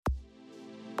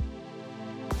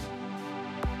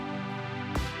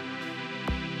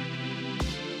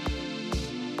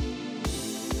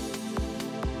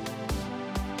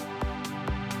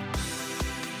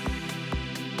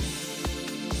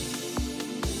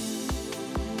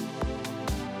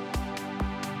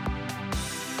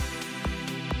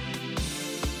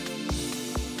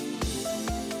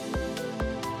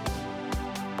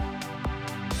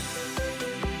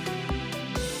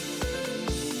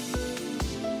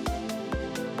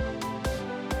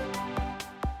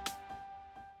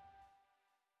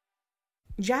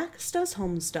Jax Does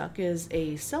Homestuck is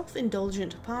a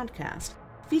self-indulgent podcast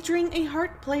featuring a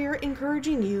heart player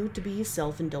encouraging you to be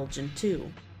self-indulgent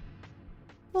too.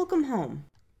 Welcome home.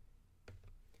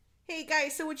 Hey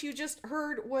guys, so what you just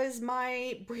heard was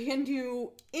my brand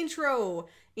new intro,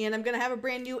 and I'm gonna have a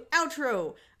brand new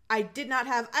outro. I did not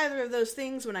have either of those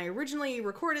things when I originally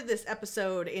recorded this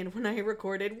episode and when I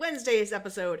recorded Wednesday's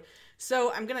episode.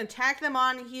 So I'm gonna tack them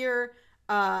on here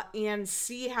and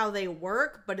see how they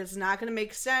work, but it's not gonna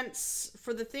make sense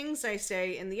for the things I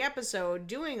say in the episode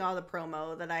doing all the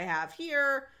promo that I have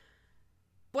here.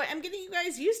 But I'm getting you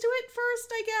guys used to it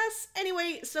first, I guess.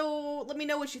 Anyway, so let me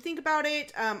know what you think about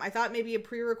it. I thought maybe a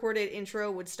pre-recorded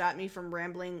intro would stop me from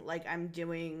rambling like I'm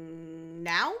doing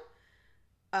now.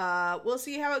 We'll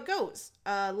see how it goes.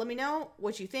 Let me know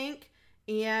what you think.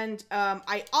 And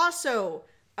I also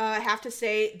have to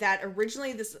say that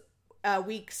originally this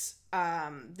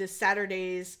this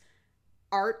Saturday's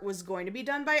art was going to be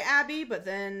done by Abby, but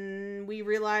then we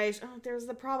realized, oh, there's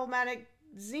the problematic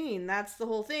zine. That's the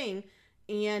whole thing.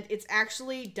 And it's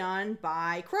actually done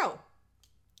by Crow.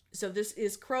 So this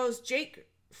is Crow's Jake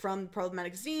from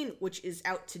Problematic Zine, which is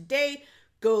out today.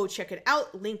 Go check it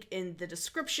out. Link in the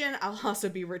description. I'll also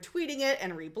be retweeting it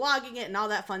and reblogging it and all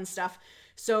that fun stuff.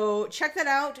 So check that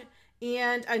out.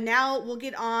 And now we'll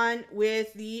get on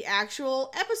with the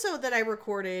actual episode that I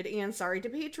recorded. And sorry to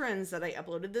patrons that I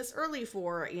uploaded this early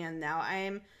for. And now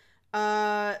I'm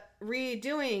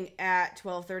redoing at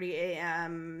 12:30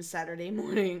 a.m. Saturday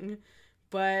morning.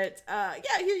 But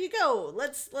yeah, here you go.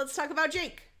 Let's talk about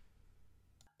Jake.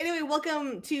 Anyway,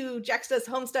 welcome to Jax Does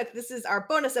Homestuck. This is our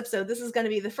bonus episode. This is going to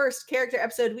be the first character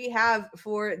episode we have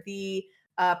for the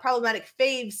Problematic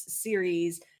Faves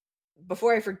series.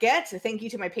 Before I forget, thank you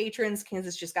to my patrons,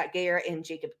 Kansas Just Got Gayer and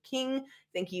Jacob King.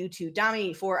 Thank you to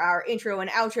Dami for our intro and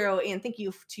outro, and thank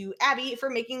you to Abby for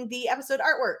making the episode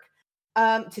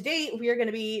artwork. Today, we are going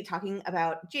to be talking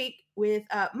about Jake with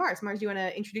Mars. Mars, do you want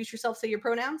to introduce yourself, say your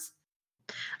pronouns?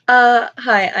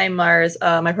 Hi, I'm Mars.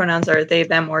 My pronouns are they,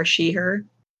 them, or she, her.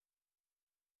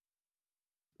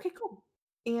 Okay, cool.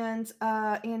 And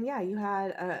yeah, you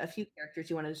had a few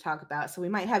characters you wanted to talk about, so we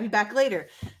might have you back later.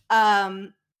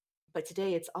 But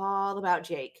today it's all about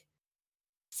Jake.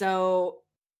 So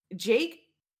Jake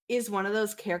is one of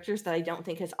those characters that I don't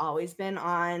think has always been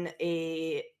on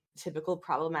a typical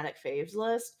Problematic Faves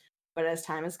list, but as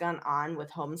time has gone on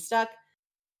with Homestuck,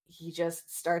 he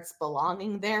just starts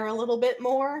belonging there a little bit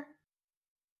more.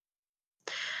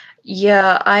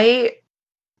 Yeah, I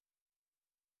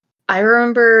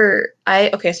remember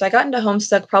so I got into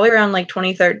Homestuck probably around like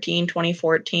 2013,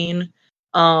 2014.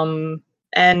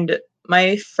 And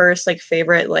my first like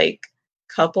favorite like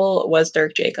couple was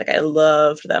Dirk Jake. Like I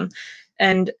loved them.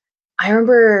 And I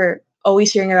remember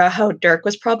always hearing about how Dirk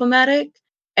was problematic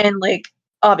and like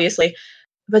obviously,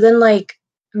 but then like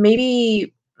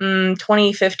maybe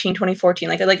 2015, 2014,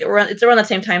 it's around that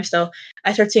same time still,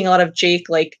 I started seeing a lot of Jake,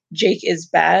 like Jake is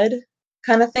bad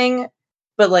kind of thing,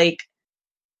 but like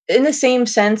in the same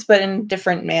sense, but in a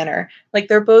different manner. Like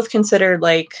they're both considered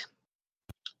like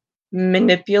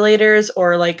manipulators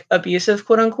or like abusive,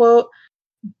 quote unquote,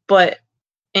 but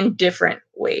in different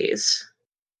ways.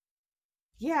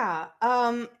 Yeah.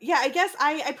 Yeah, I guess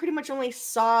I pretty much only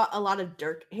saw a lot of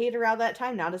Dirk hate around that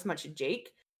time, not as much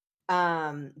Jake.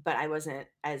 But I wasn't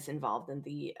as involved in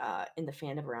the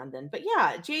fandom around then. But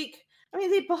yeah, Jake, I mean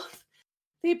they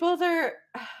both are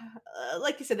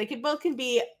like you said, they both can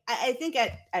be I think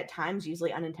at times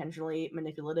usually unintentionally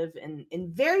manipulative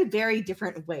in very, very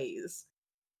different ways.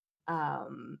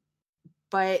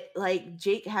 But like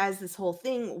Jake has this whole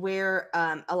thing where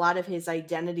a lot of his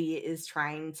identity is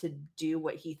trying to do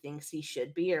what he thinks he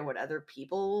should be or what other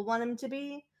people will want him to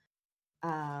be.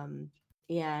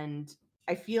 And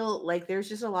I feel like there's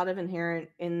just a lot of inherent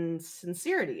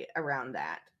insincerity around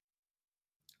that.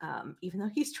 Even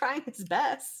though he's trying his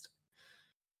best.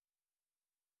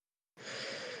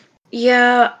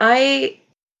 Yeah, I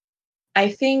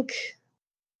think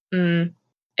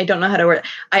I don't know how to word it.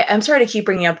 I'm sorry to keep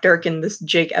bringing up Dirk in this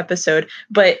Jake episode,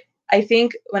 but I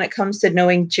think when it comes to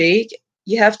knowing Jake,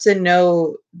 you have to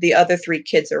know the other three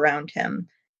kids around him.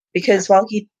 Because while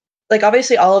he, like,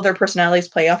 obviously all of their personalities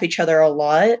play off each other a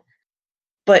lot,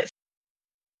 but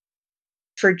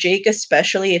for Jake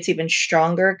especially, it's even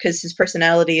stronger because his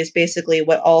personality is basically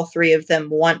what all three of them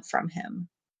want from him.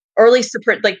 Or at least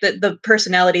the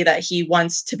personality that he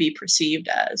wants to be perceived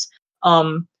as.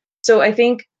 So I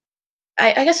think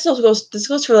I guess this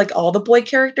goes for like all the boy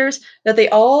characters, that they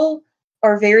all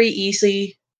are very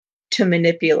easy to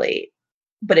manipulate,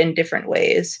 but in different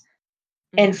ways.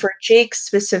 Mm-hmm. And for Jake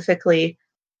specifically,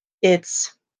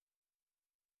 it's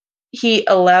he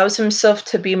allows himself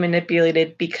to be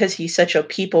manipulated because he's such a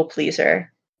people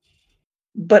pleaser,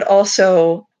 but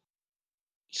also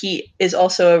he is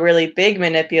also a really big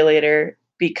manipulator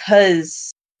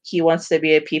because he wants to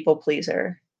be a people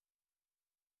pleaser.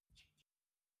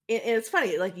 It's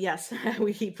funny, like, yes,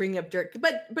 we keep bringing up Dirk,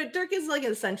 but Dirk is like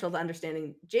essential to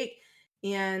understanding Jake.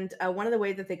 And one of the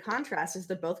ways that they contrast is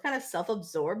they're both kind of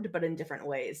self-absorbed, but in different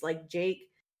ways. Like Jake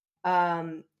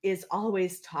is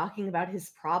always talking about his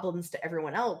problems to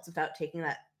everyone else without taking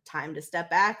that time to step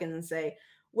back and say,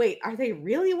 wait, are they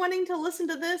really wanting to listen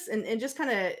to this? And just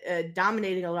kind of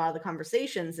dominating a lot of the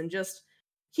conversations, and just,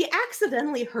 he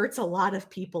accidentally hurts a lot of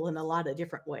people in a lot of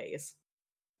different ways.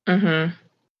 Mm-hmm.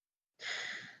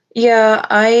 Yeah,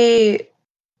 I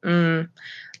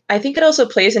think it also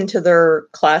plays into their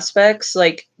class specs,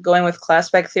 like going with class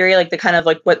spec theory, like the kind of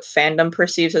like what fandom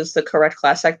perceives as the correct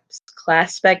class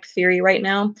spec theory right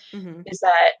now, Mm-hmm. is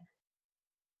that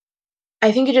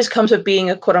I think it just comes with being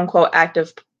a quote unquote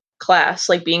active class,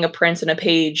 like being a prince and a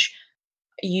page.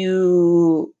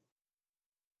 You,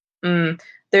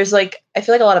 there's like, I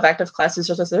feel like a lot of active classes,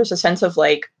 there's a sense of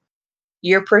like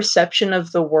your perception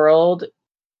of the world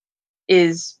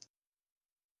is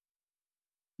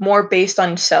more based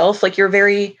on self. Like you're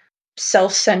very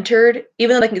self-centered,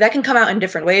 even though like that can come out in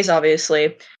different ways,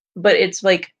 obviously. But it's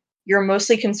like you're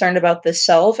mostly concerned about the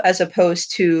self as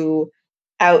opposed to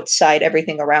outside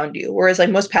everything around you. Whereas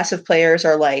like most passive players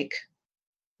are like,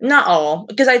 not all,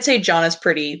 because I'd say John is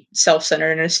pretty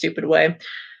self-centered in a stupid way.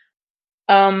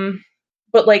 Um,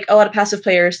 but like a lot of passive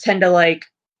players tend to like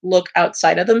look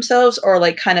outside of themselves, or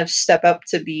like kind of step up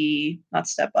to be, not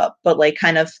step up, but like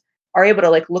kind of are able to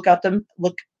like look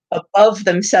above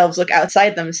themselves, look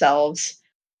outside themselves.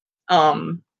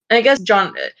 And I guess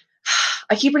John,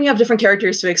 I keep bringing up different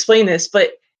characters to explain this,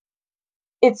 but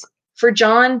it's for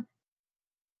John,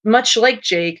 much like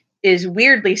Jake, is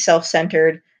weirdly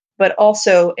self-centered, but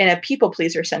also in a people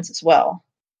pleaser sense as well.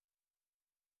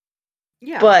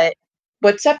 Yeah. But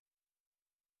what separates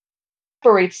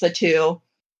the two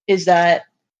is that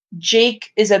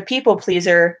Jake is a people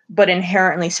pleaser, but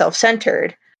inherently self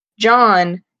centered.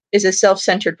 John is a self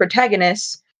centered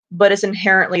protagonist, but is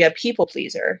inherently a people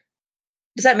pleaser.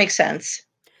 Does that make sense?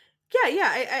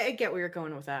 Yeah, I get where you're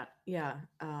going with that. Yeah.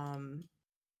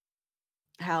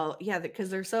 How, yeah, because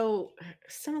they're so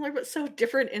similar but so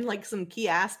different in like some key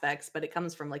aspects, but it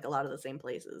comes from like a lot of the same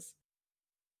places.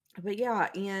 But yeah,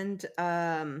 and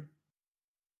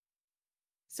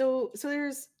so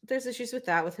there's issues with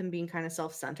that, with him being kind of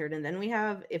self-centered. And then we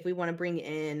have, if we want to bring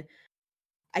in,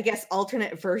 I guess,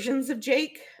 alternate versions of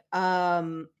Jake,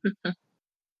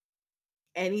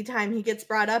 anytime he gets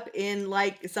brought up in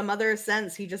like some other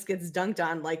sense, he just gets dunked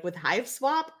on, like with Hive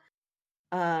Swap.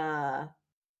 Uh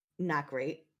Not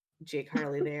great. Jake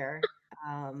Harley there.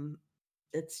 Um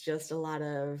it's just a lot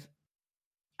of,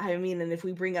 I mean, and if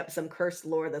we bring up some cursed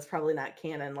lore that's probably not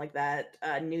canon, like that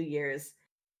New Year's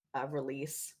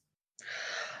release.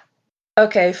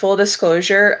 Okay, full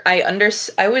disclosure, I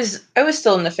was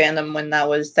still in the fandom when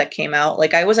that came out.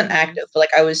 Like I wasn't Mhm. active, but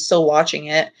like I was still watching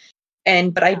it.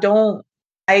 But Yeah.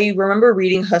 I remember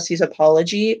reading Hussey's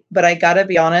apology, but I gotta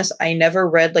be honest, I never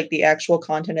read like the actual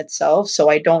content itself, so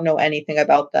I don't know anything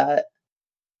about that.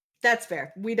 That's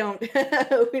fair. We don't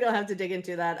we don't have to dig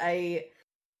into that. I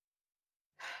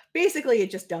basically,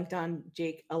 it just dunked on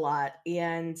Jake a lot.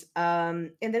 And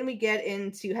then we get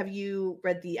into, have you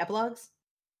read the epilogues?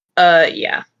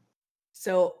 Yeah.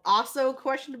 So also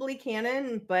questionably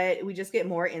canon, but we just get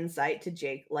more insight to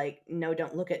Jake, like, no,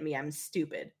 don't look at me, I'm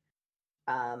stupid.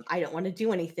 I don't want to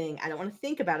do anything, I don't want to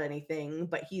think about anything.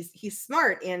 But he's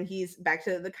smart, and he's back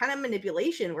to the kind of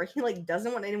manipulation where he like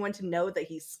doesn't want anyone to know that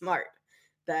he's smart,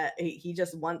 that he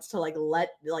just wants to like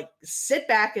sit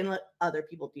back and let other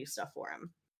people do stuff for him.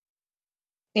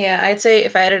 Yeah, I'd say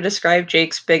if I had to describe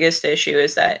Jake's biggest issue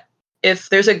is that if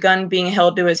there's a gun being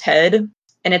held to his head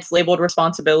and it's labeled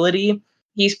responsibility,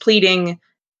 he's pleading,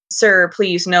 "Sir,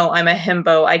 please, no, I'm a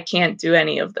himbo. I can't do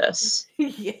any of this."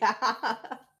 Yeah.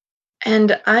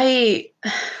 And I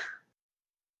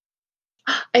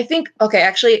think okay,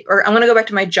 actually, or I'm gonna go back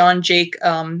to my John Jake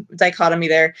dichotomy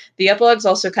there. The epilogues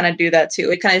also kind of do that too.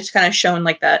 It kind of shown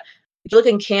like that. If you look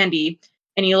in Candy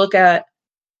and you look at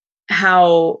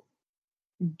how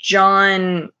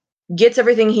John gets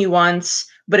everything he wants,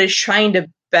 but is trying to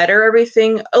better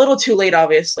everything. A little too late,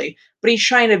 obviously, but he's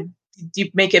trying to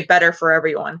make it better for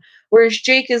everyone. Whereas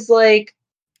Jake is like,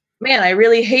 man, I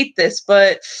really hate this,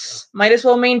 but might as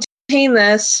well maintain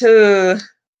this. And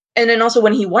then also,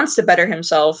 when he wants to better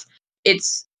himself,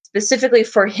 it's specifically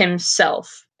for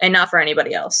himself and not for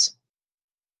anybody else.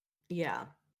 Yeah.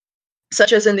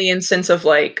 Such as in the instance of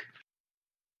like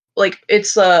like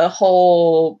it's a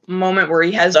whole moment where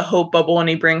he has a hope bubble and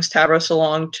he brings Tavros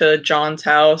along to John's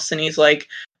house and he's like,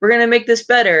 we're gonna make this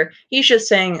better. He's just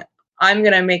saying, I'm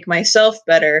gonna make myself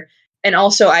better. And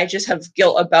also I just have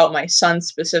guilt about my son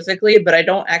specifically, but I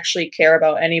don't actually care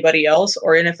about anybody else.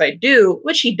 Or and if I do,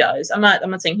 which he does, I'm not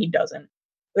saying he doesn't.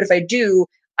 But if I do,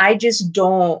 I just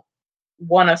don't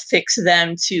wanna fix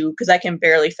them too, because I can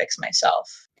barely fix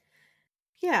myself.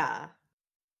 Yeah.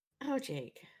 Oh,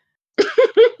 Jake.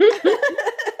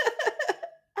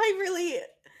 I really,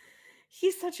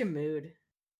 he's such a mood.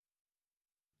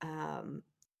 Um,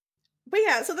 but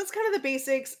yeah, so that's kind of the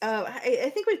basics.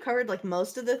 I think we've covered like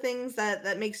most of the things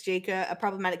that makes Jake a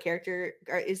problematic character.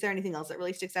 Is there anything else that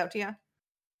really sticks out to you?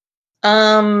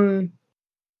 um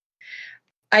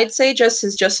I'd say just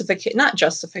his justification, not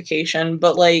justification,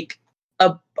 but like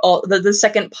the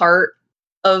second part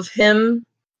of him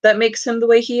that makes him the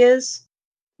way he is,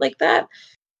 like that.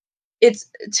 It's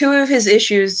two of his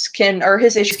issues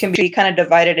his issues can be kind of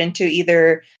divided into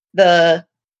either the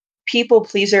people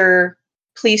pleaser,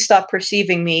 please stop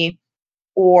perceiving me,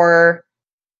 or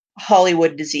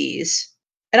Hollywood disease.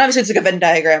 And obviously, it's like a Venn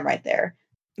diagram right there.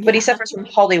 But he Yeah. suffers from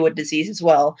Hollywood disease as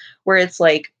well, where it's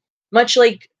like, much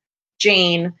like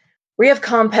Jane, we have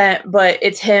content, but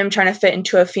it's him trying to fit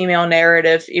into a female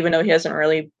narrative, even though he doesn't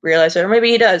really realize it. Or maybe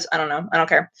he does. I don't know. I don't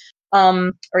care.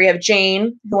 Or you have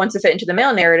Jane, who wants to fit into the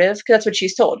male narrative, because that's what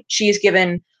she's told. She's given,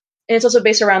 and it's also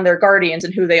based around their guardians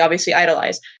and who they obviously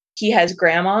idolize. He has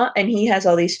grandma and he has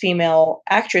all these female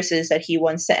actresses that he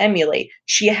wants to emulate.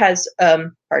 She has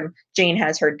Jane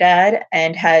has her dad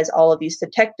and has all of these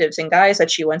detectives and guys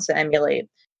that she wants to emulate.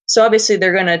 So obviously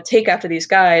they're going to take after these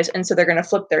guys, and so they're going to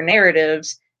flip their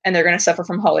narratives and they're going to suffer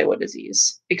from Hollywood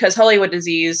disease, because Hollywood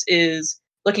disease is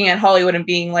looking at Hollywood and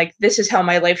being like, this is how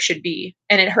my life should be,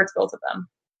 and it hurts both of them.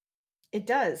 It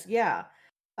does, yeah.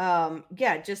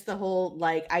 Yeah, just the whole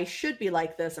like I should be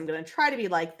like this, I'm going to try to be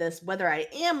like this, whether I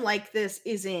am like this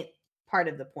isn't part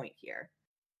of the point here.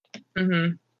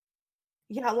 Mm-hmm.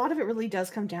 Yeah, a lot of it really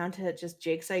does come down to just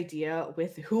Jake's idea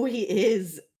with who he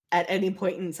is at any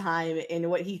point in time and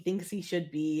what he thinks he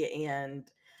should be, and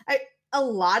a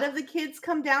lot of the kids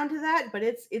come down to that, but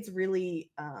it's really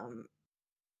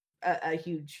a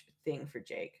huge thing for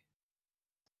Jake.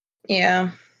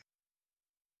 Yeah.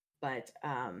 But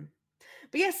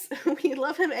yes, we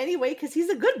love him anyway because he's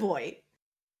a good boy.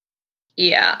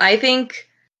 Yeah, I think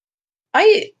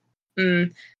I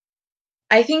mm,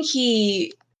 I think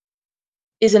he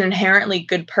is an inherently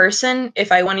good person,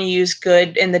 if I want to use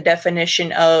good in the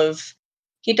definition of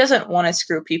he doesn't want to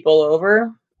screw people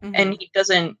over and Hmm. he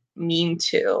doesn't mean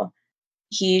to.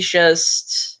 He's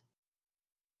just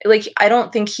like, I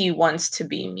don't think he wants to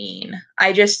be mean.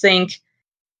 I just think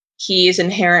he is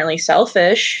inherently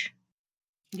selfish,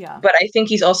 Yeah. but I think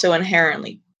he's also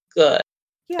inherently good.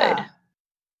 Yeah.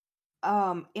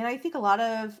 And I think a lot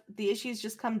of the issues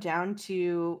just come down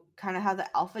to kind of how the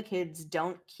alpha kids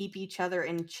don't keep each other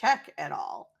in check at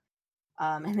all.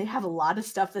 And they have a lot of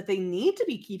stuff that they need to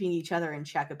be keeping each other in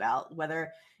check about,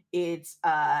 whether it's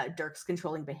Dirk's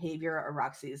controlling behavior or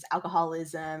Roxy's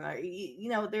alcoholism, or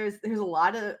there's a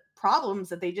lot of problems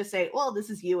that they just say, well, this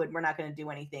is you and we're not going to do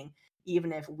anything,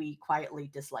 even if we quietly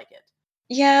dislike it.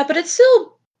 Yeah, but it's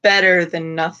still better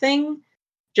than nothing.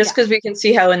 Just Yeah. because we can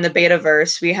see how in the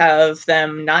betaverse we have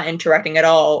them not interacting at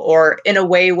all, or in a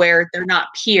way where they're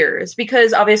not peers.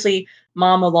 Because obviously,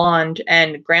 Mom Alond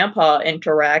and Grandpa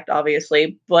interact,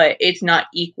 obviously, but it's not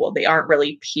equal. They aren't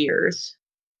really peers.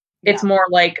 It's Yeah. more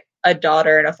like a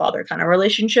daughter and a father kind of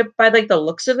relationship by like the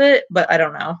looks of it, but I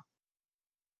don't know.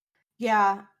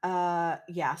 Yeah.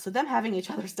 Yeah. So them having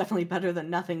each other is definitely better than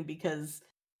nothing because,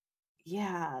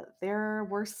 yeah, their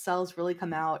worst selves really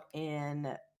come out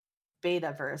in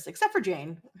Betaverse, except for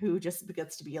Jane, who just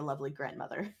gets to be a lovely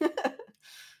grandmother.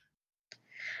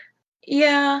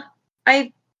 Yeah,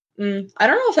 I I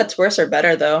don't know if that's worse or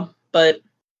better though, but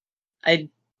I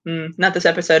not this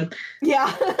episode.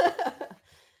 Yeah.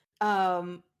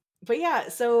 um, but yeah,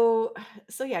 so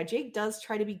yeah, Jake does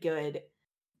try to be good.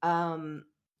 Um,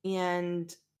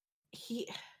 and he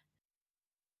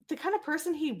the kind of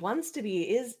person he wants to be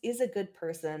is a good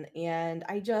person, and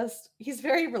he's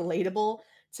very relatable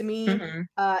to me. Hmm.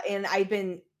 And I've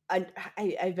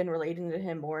been relating to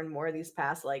him more and more these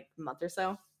past like month or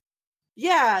so.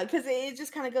 Yeah, because it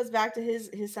just kind of goes back to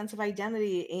his sense of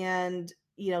identity, and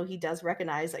he does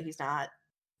recognize that he's not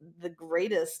the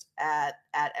greatest at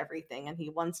everything, and he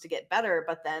wants to get better.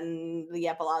 But then the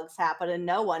epilogues happen, and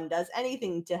no one does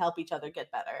anything to help each other get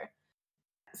better.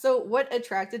 So, what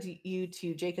attracted you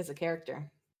to Jake as a character?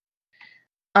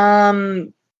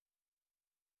 Um,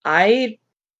 I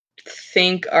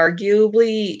think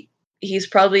arguably he's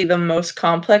probably the most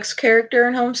complex character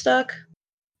in Homestuck.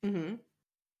 Mm-hmm.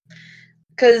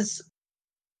 Because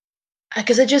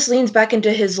it just leans back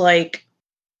into his, like,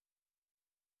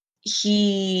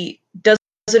 he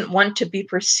doesn't want to be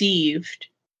perceived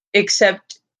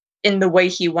except in the way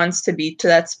he wants to be to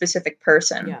that specific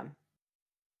person. Yeah.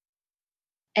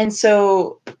 And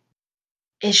so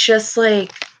it's just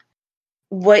like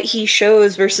what he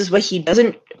shows versus what he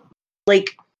doesn't,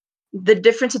 like, the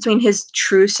difference between his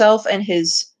true self and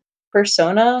his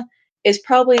persona is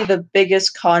probably the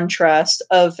biggest contrast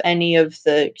of any of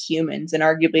the humans and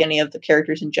arguably any of the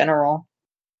characters in general.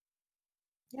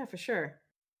 Yeah, for sure.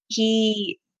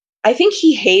 I think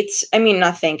he hates, I mean,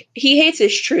 not think, he hates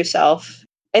his true self.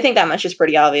 I think that much is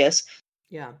pretty obvious.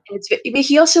 Yeah. But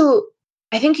he also,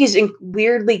 I think he's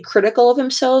weirdly critical of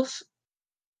himself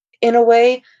in a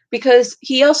way, because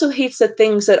he also hates the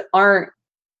things that aren't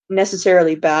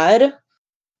necessarily bad.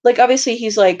 Like, obviously,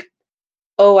 he's like,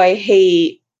 oh, I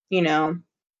hate,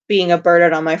 being a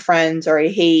burden on my friends, or I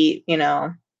hate,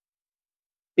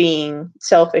 being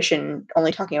selfish and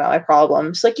only talking about my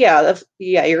problems. Like, yeah,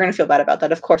 you're gonna feel bad about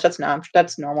that. Of course, that's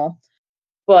normal.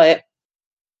 But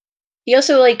he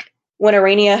also, like, when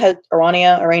Arania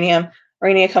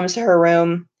comes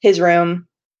to his room,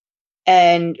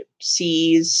 and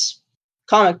sees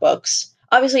comic books.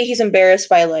 Obviously, he's embarrassed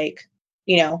by, like,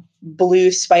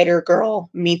 Blue Spider Girl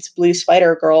meets Blue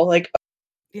Spider Girl. Like,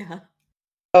 Yeah.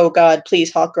 oh god,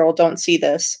 please, Hawk Girl, don't see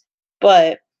this.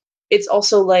 But it's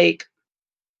also like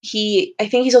I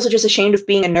think he's also just ashamed of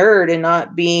being a nerd and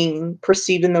not being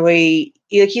perceived in the way,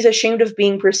 like, he's ashamed of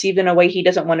being perceived in a way he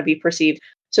doesn't want to be perceived.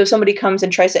 So if somebody comes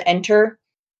and tries to enter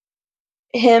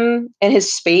him and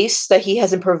his space that he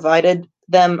hasn't provided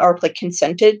them or, like,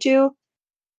 consented to,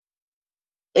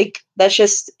 like, that's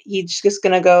just, he's just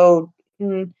gonna go,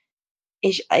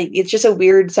 it's just a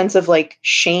weird sense of, like,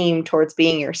 shame towards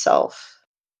being yourself.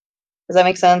 Does that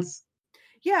make sense?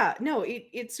 Yeah, no,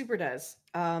 it super does.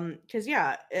 Because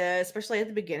yeah, especially at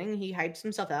the beginning, he hypes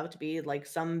himself out to be like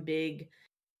some big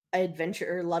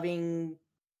adventure loving,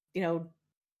 you know,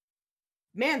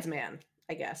 man's man,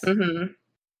 I guess. Mm-hmm.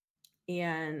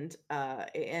 And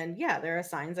yeah, there are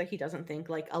signs that he doesn't think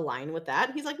like align with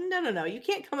that. He's like, no, you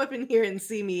can't come up in here and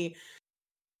see me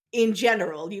in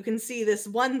general. You can see this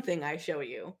one thing I show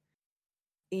you.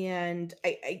 And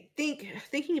I think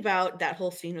thinking about that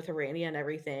whole scene with Arania and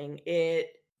everything,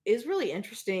 it is really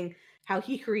interesting how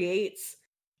he creates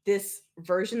this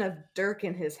version of Dirk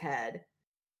in his head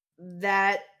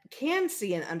that can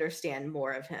see and understand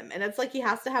more of him. And it's like he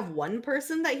has to have one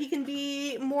person that he can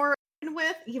be more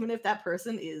with, even if that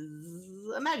person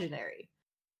is imaginary.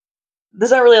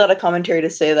 There's not really a lot of commentary to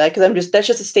say that, because that's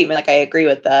just a statement. Like, I agree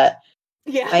with that.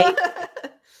 Yeah.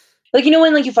 Like,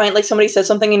 when, like, you find, like, somebody says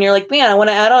something and you're like, man, I want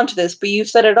to add on to this, but you've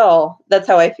said it all. That's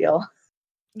how I feel.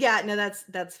 Yeah, no,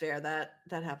 that's fair. That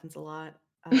happens a lot.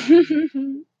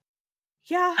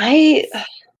 Yeah. I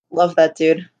love that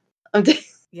dude.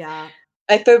 Yeah.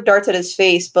 I throw darts at his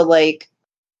face, but, like,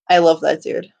 I love that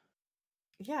dude.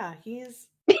 Yeah, he's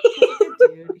a good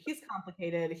dude. He's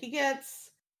complicated.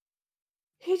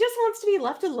 He just wants to be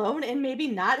left alone and maybe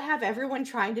not have everyone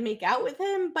trying to make out with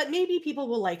him, but maybe people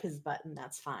will like his butt and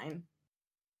that's fine.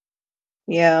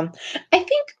 Yeah. I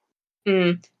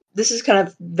think this is kind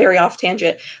of very off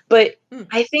tangent, but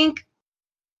I think,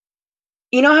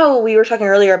 how we were talking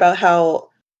earlier about how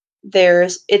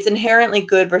it's inherently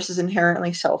good versus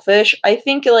inherently selfish. I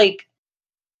think, like,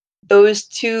 those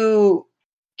two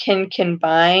can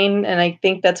combine, and I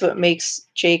think that's what makes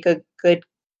Jake a good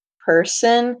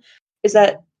person, is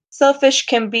that selfish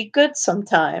can be good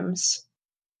sometimes.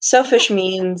 Selfish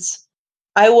means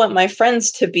I want my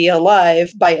friends to be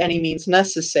alive by any means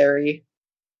necessary.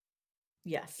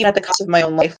 Yes. Even at the cost of my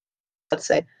own life, let's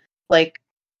say. Like,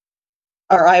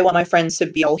 or I want my friends to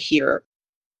be all here.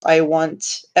 I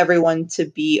want everyone to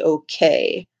be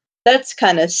okay. That's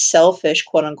kind of selfish,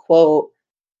 quote unquote,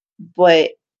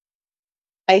 but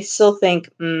I still think,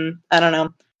 I don't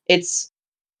know. It's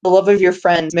the love of your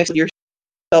friends mixed with your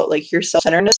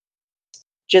self-centeredness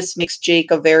just makes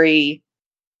Jake a very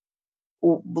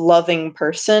loving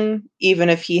person, even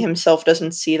if he himself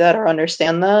doesn't see that or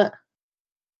understand that.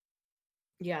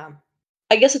 Yeah.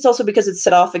 I guess it's also because it's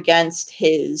set off against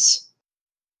his,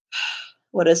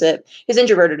 what is it? His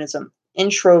introvertism.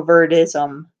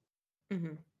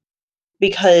 Mm-hmm.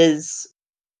 Because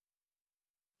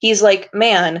he's like,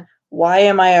 man, why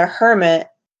am I a hermit?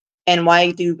 And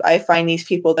why do I find these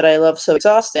people that I love so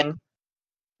exhausting?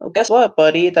 Well, guess what,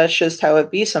 buddy? That's just how it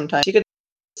be sometimes. You could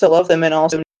still love them and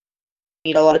also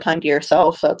need a lot of time to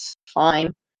yourself. That's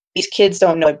fine. These kids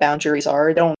don't know what boundaries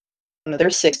are. They don't they're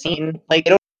 16. Like,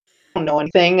 they don't know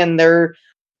anything, and they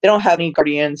don't have any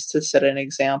guardians to set an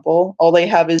example. All they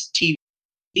have is TV,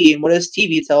 and what does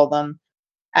TV tell them?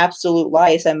 Absolute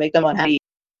lies that make them unhappy.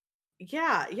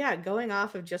 Yeah, going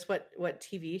off of just what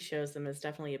TV shows them is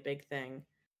definitely a big thing,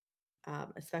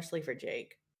 especially for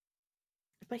Jake.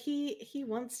 But he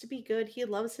wants to be good. He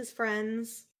loves his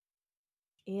friends,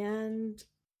 and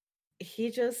he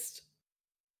just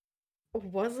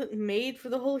wasn't made for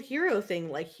the whole hero thing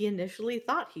like he initially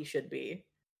thought he should be.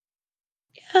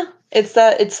 Yeah, it's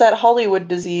that Hollywood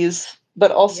disease,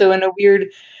 but also Yep. in a weird.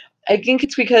 I think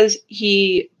it's because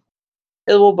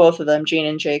well, both of them, Jane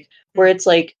and Jake, where Mm. it's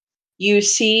like you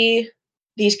see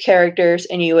these characters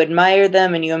and you admire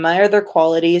them and you admire their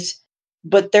qualities,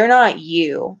 but they're not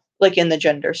you, like in the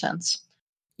gender sense.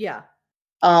 Yeah.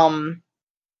 Um,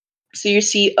 so you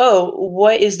see, oh,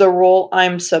 what is the role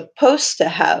I'm supposed to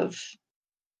have?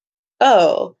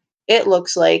 Oh, it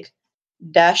looks like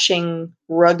dashing,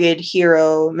 rugged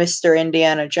hero Mr.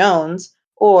 Indiana Jones,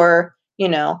 or,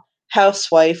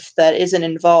 housewife that isn't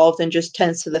involved and just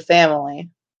tends to the family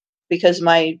because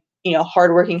my,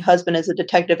 hardworking husband is a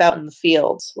detective out in the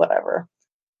fields, whatever.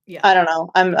 Yeah. I don't know.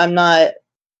 I'm not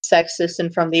sexist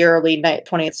and from the early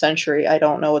 20th century. I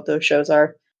don't know what those shows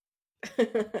are.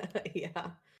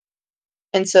 Yeah.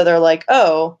 And so they're like,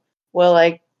 oh, well,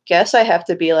 I guess I have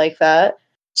to be like that.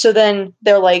 So then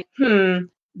they're like, then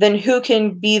who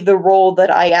can be the role that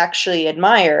I actually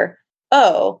admire?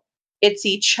 Oh, it's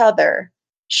each other.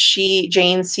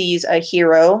 Jane sees a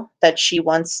hero that she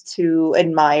wants to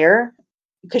admire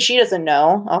because she doesn't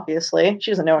know, obviously.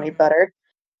 She doesn't know any Mm-mm. better.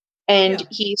 And Yeah.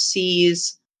 he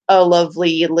sees a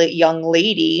lovely young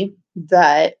lady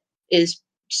that is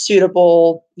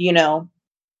suitable,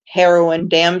 heroine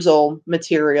damsel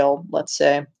material, let's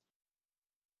say.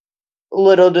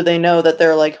 Little do they know that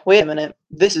they're like, wait a minute,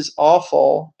 this is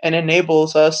awful and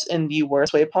enables us in the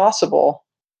worst way possible.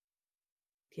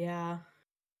 Yeah.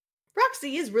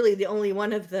 Roxy is really the only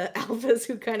one of the alphas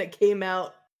who kind of came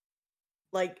out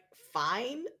like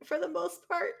fine for the most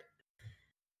part.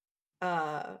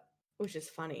 Uh which is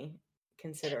funny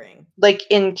considering. Like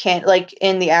in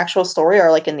the actual story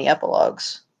or like in the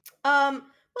epilogues?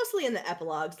 Mostly in the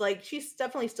epilogues. Like she's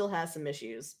definitely still has some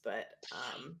issues, but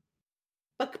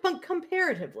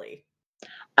comparatively.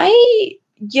 I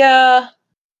yeah,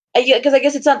 because I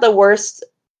guess it's not the worst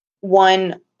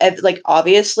one, like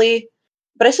obviously,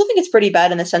 but I still think it's pretty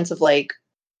bad in the sense of like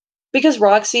because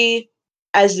Roxy,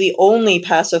 as the only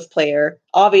passive player,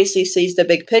 obviously sees the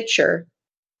big picture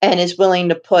and is willing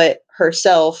to put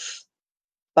herself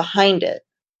behind it.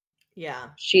 Yeah.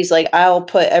 She's like, I'll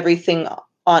put everything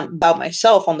on about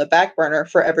myself on the back burner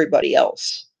for everybody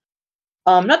else.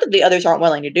 Not that the others aren't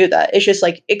willing to do that. It's just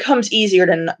like it comes easier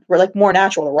to, or like more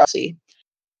natural to Roxy.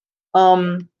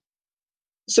 Yeah.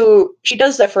 So she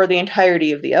does that for the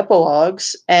entirety of the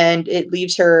epilogues, and it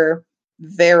leaves her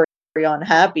very, very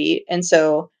unhappy. And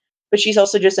so, but she's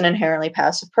also just an inherently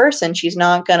passive person. She's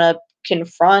not gonna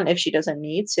confront if she doesn't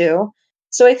need to.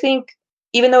 So I think,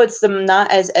 even though it's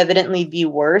not as evidently the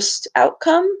worst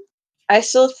outcome, I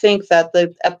still think that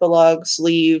the epilogues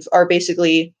are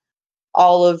basically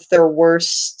all of their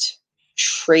worst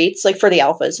traits, like for the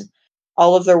alphas,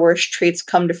 all of their worst traits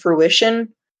come to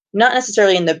fruition. Not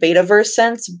necessarily in the betaverse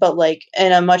sense, but like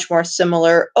in a much more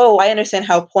similar, oh, I understand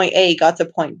how point A got to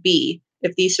point B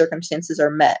if these circumstances are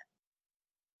met.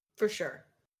 For sure.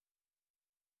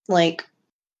 Like,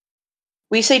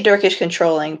 we say Dirk is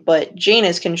controlling, but Jane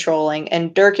is controlling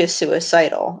and Dirk is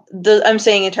suicidal. I'm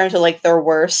saying in terms of like their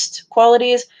worst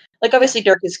qualities. Like, Yeah. obviously,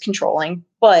 Dirk is controlling,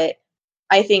 but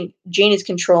I think Jane is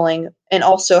controlling and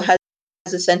also has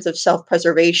a sense of self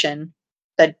preservation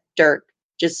that Dirk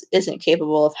just isn't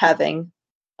capable of having.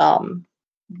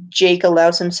 Jake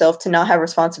allows himself to not have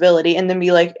responsibility and then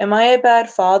be like, "Am I a bad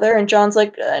father?" And John's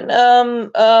like, no,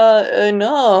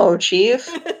 Chief."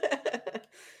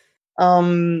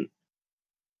 Um,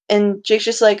 and Jake's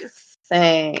just like,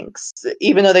 "Thanks,"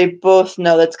 even though they both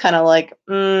know that's kind of like,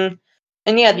 And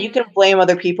yeah, you can blame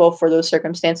other people for those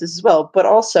circumstances as well, but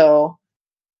also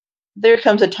there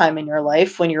comes a time in your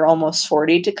life when you're almost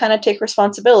 40 to kind of take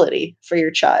responsibility for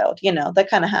your child. That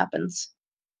kind of happens.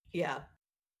 Yeah.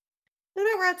 So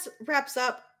that wraps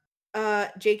up.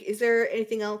 Jake, is there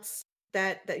anything else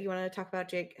that you want to talk about,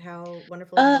 Jake? How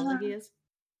wonderful and lovely he Uh, is?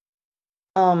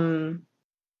 um,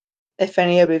 if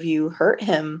any of you hurt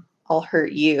him, I'll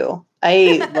hurt you.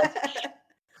 I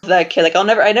love that kid. Like,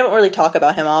 I never really talk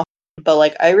about him often, but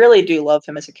like, I really do love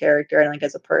him as a character and like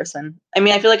as a person. I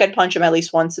mean, I feel like I'd punch him at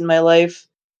least once in my life.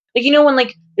 Like, when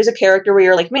like there's a character where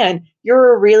you're like, man,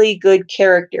 you're a really good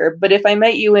character, but if I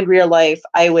met you in real life,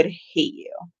 I would hate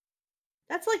you.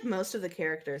 That's like most of the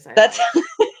characters I That's like.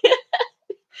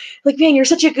 like, man, you're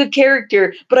such a good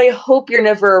character, but I hope you're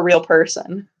never a real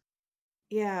person.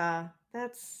 Yeah,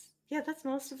 that's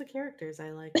most of the characters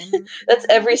I like. That's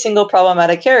every single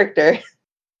problematic character.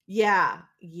 Yeah,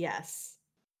 yes.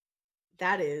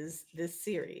 That is this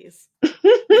series.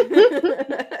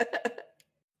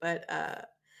 But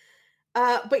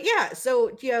yeah, so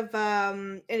do you have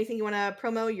anything you want to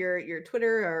promo, your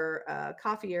Twitter or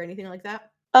coffee or anything like that?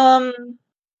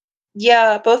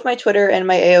 Yeah, both my Twitter and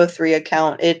my AO3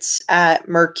 account, it's at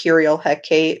Mercurial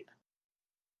Hecate.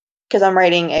 Because I'm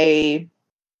writing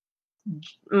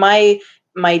my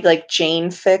like Jane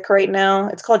fic right now.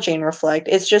 It's called Jane Reflect.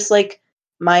 It's just like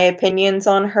my opinions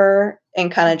on her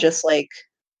and kind of just like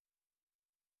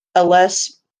a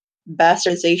less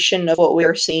bastardization of what we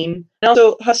are seeing. And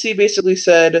also, Hussey basically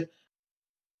said,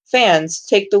 "Fans,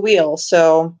 take the wheel."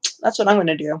 So that's what I'm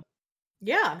gonna do.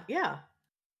 Yeah,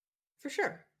 for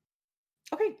sure.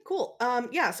 Okay, cool.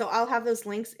 Yeah, so I'll have those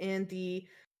links in the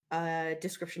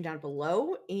description down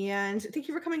below. And thank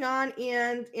you for coming on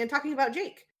and talking about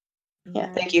Jake. Yeah,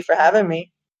 thank And you for having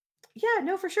me. yeah,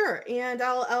 no, for sure. And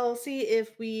I'll see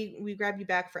if we grab you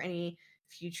back for any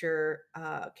future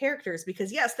characters,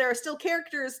 because yes, there are still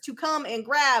characters to come and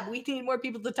grab. We need more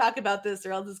people to talk about this,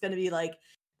 or else it's going to be like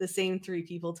the same three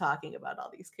people talking about all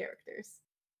these characters.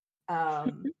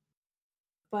 But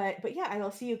yeah, I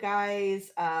will see you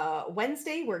guys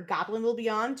Wednesday, where Goblin will be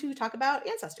on to talk about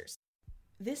ancestors.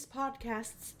 This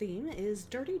podcast's theme is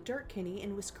Dirty Dirt Kinney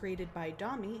and was created by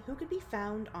Domi, who can be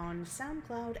found on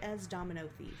SoundCloud as Domino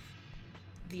Thief.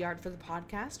 The art for the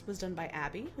podcast was done by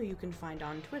Abby, who you can find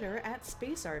on Twitter at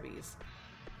SpaceArby's.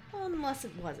 Unless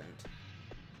it wasn't.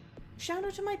 Shout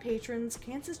out to my patrons,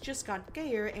 Kansas Just Got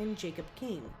Gayer and Jacob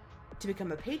King. To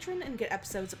become a patron and get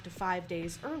episodes up to 5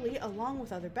 days early along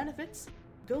with other benefits,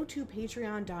 go to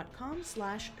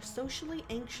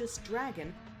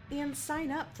patreon.com/sociallyanxiousdragon and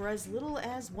sign up for as little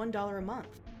as $1 a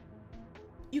month.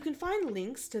 You can find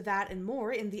links to that and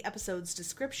more in the episode's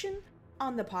description,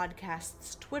 on the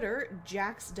podcast's Twitter,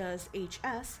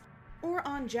 JaxDoesHS, or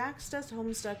on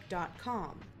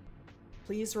jaxdoeshomestuck.com.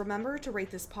 Please remember to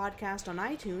rate this podcast on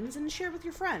iTunes and share with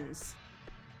your friends.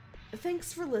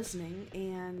 Thanks for listening,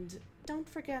 and don't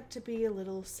forget to be a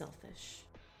little selfish.